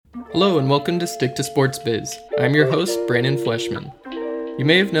Hello and welcome to Stick to Sports Biz. I'm your host, Brandon Fleshman. You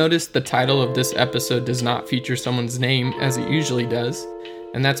may have noticed the title of this episode does not feature someone's name as it usually does,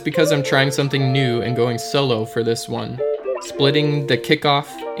 and that's because I'm trying something new and going solo for this one, splitting the kickoff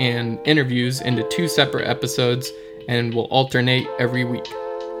and interviews into two separate episodes and will alternate every week.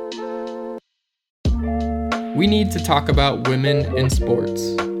 We need to talk about women in sports.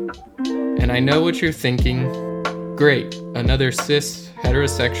 And I know what you're thinking. Great, another cis,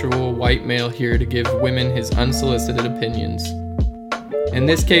 heterosexual, white male here to give women his unsolicited opinions. In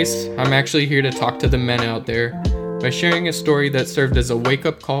this case, I'm actually here to talk to the men out there by sharing a story that served as a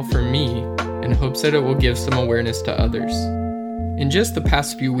wake-up call for me in hopes that it will give some awareness to others. In just the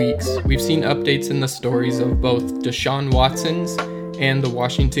past few weeks, we've seen updates in the stories of both Deshaun Watson's and the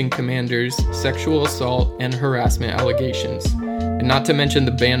Washington Commanders' sexual assault and harassment allegations, and not to mention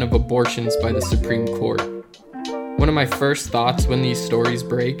the ban of abortions by the Supreme Court. One of my first thoughts when these stories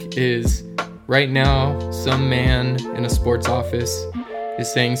break is, right now, some man in a sports office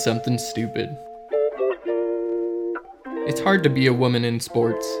is saying something stupid. It's hard to be a woman in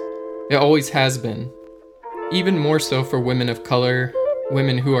sports. It always has been. Even more so for women of color,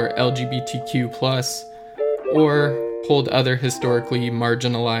 women who are LGBTQ+, or hold other historically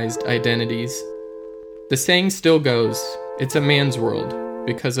marginalized identities. The saying still goes, it's a man's world,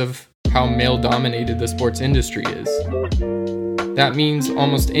 because of how male-dominated the sports industry is. That means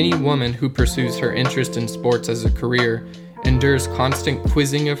almost any woman who pursues her interest in sports as a career endures constant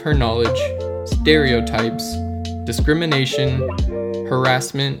quizzing of her knowledge, stereotypes, discrimination,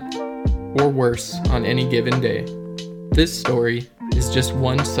 harassment, or worse on any given day. This story is just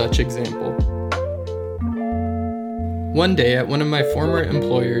one such example. One day at one of my former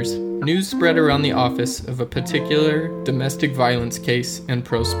employers, news spread around the office of a particular domestic violence case in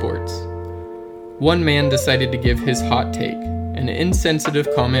pro sports. One man decided to give his hot take, an insensitive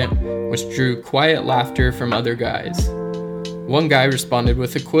comment which drew quiet laughter from other guys. One guy responded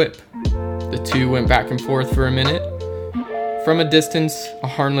with a quip. The two went back and forth for a minute. From a distance, a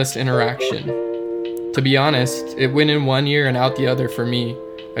harmless interaction. To be honest, it went in one ear and out the other for me.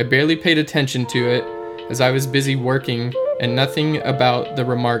 I barely paid attention to it, as I was busy working, and nothing about the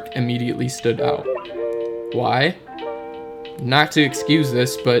remark immediately stood out. Why? Not to excuse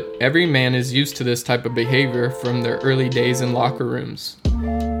this, but every man is used to this type of behavior from their early days in locker rooms.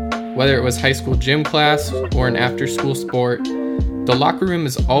 Whether it was high school gym class or an after-school sport, the locker room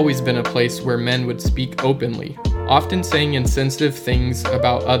has always been a place where men would speak openly, often saying insensitive things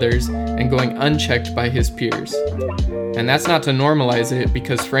about others and going unchecked by his peers. And that's not to normalize it,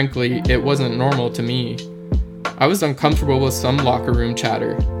 because frankly, it wasn't normal to me. I was uncomfortable with some locker room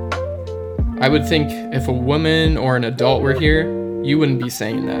chatter. I would think if a woman or an adult were here, you wouldn't be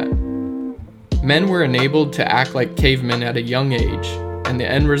saying that. Men were enabled to act like cavemen at a young age, and the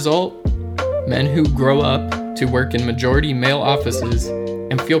end result? Men who grow up to work in majority male offices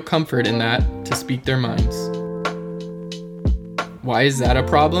and feel comfort in that to speak their minds. Why is that a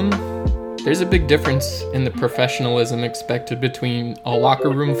problem? There's a big difference in the professionalism expected between a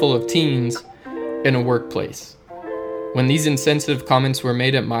locker room full of teens and a workplace. When these insensitive comments were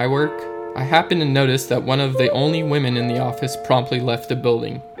made at my work, I happened to notice that one of the only women in the office promptly left the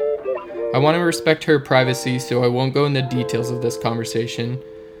building. I want to respect her privacy, so I won't go into details of this conversation,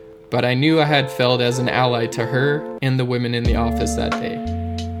 but I knew I had failed as an ally to her and the women in the office that day.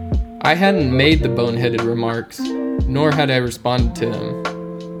 I hadn't made the boneheaded remarks, nor had I responded to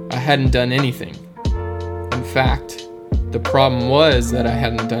them. I hadn't done anything. In fact, the problem was that I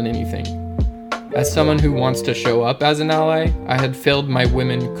hadn't done anything. As someone who wants to show up as an ally, I had failed my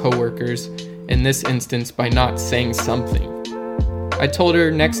women coworkers in this instance by not saying something. I told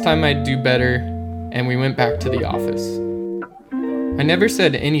her next time I'd do better, and we went back to the office. I never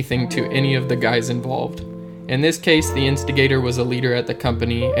said anything to any of the guys involved. In this case, the instigator was a leader at the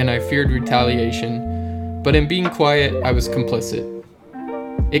company, and I feared retaliation, but in being quiet, I was complicit.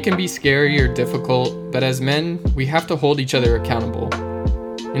 It can be scary or difficult, but as men, we have to hold each other accountable.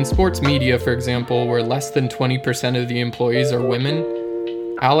 In sports media, for example, where less than 20% of the employees are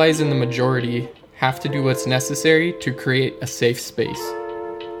women, allies in the majority have to do what's necessary to create a safe space.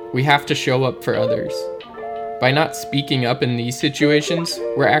 We have to show up for others. By not speaking up in these situations,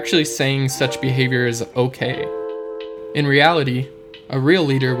 we're actually saying such behavior is okay. In reality, a real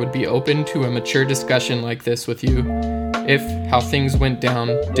leader would be open to a mature discussion like this with you if how things went down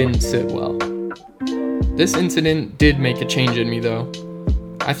didn't sit well. This incident did make a change in me though.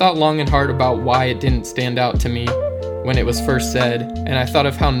 I thought long and hard about why it didn't stand out to me when it was first said, and I thought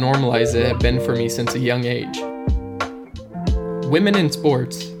of how normalized it had been for me since a young age. Women in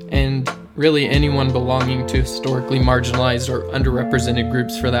sports, and really anyone belonging to historically marginalized or underrepresented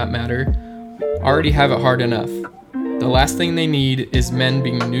groups for that matter, already have it hard enough. The last thing they need is men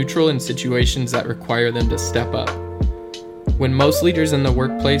being neutral in situations that require them to step up. When most leaders in the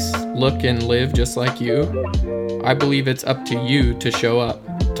workplace look and live just like you, I believe it's up to you to show up,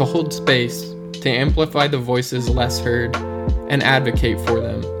 to hold space, to amplify the voices less heard, and advocate for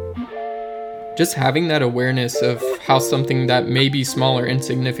them. Just having that awareness of how something that may be small or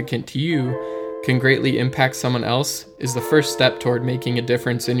insignificant to you can greatly impact someone else is the first step toward making a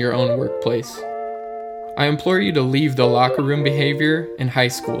difference in your own workplace. I implore you to leave the locker room behavior in high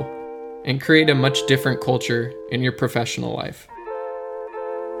school and create a much different culture in your professional life.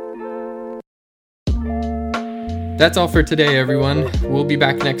 That's all for today, everyone. We'll be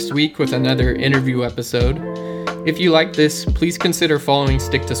back next week with another interview episode. If you like this, please consider following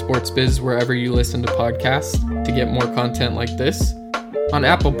Stick to Sports Biz wherever you listen to podcasts to get more content like this. On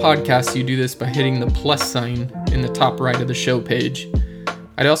Apple Podcasts, you do this by hitting the plus sign in the top right of the show page.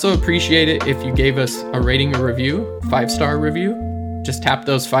 I'd also appreciate it if you gave us a rating or review, 5-star review. Just tap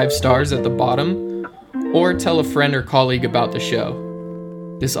those 5 stars at the bottom, or tell a friend or colleague about the show.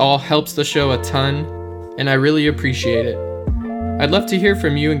 This all helps the show a ton, and I really appreciate it. I'd love to hear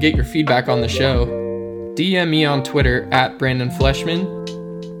from you and get your feedback on the show. DM me on Twitter at Brandon Fleshman,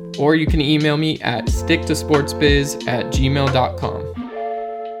 or you can email me at sticktosportsbiz@gmail.com.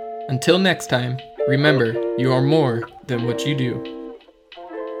 Until next time, remember, you are more than what you do.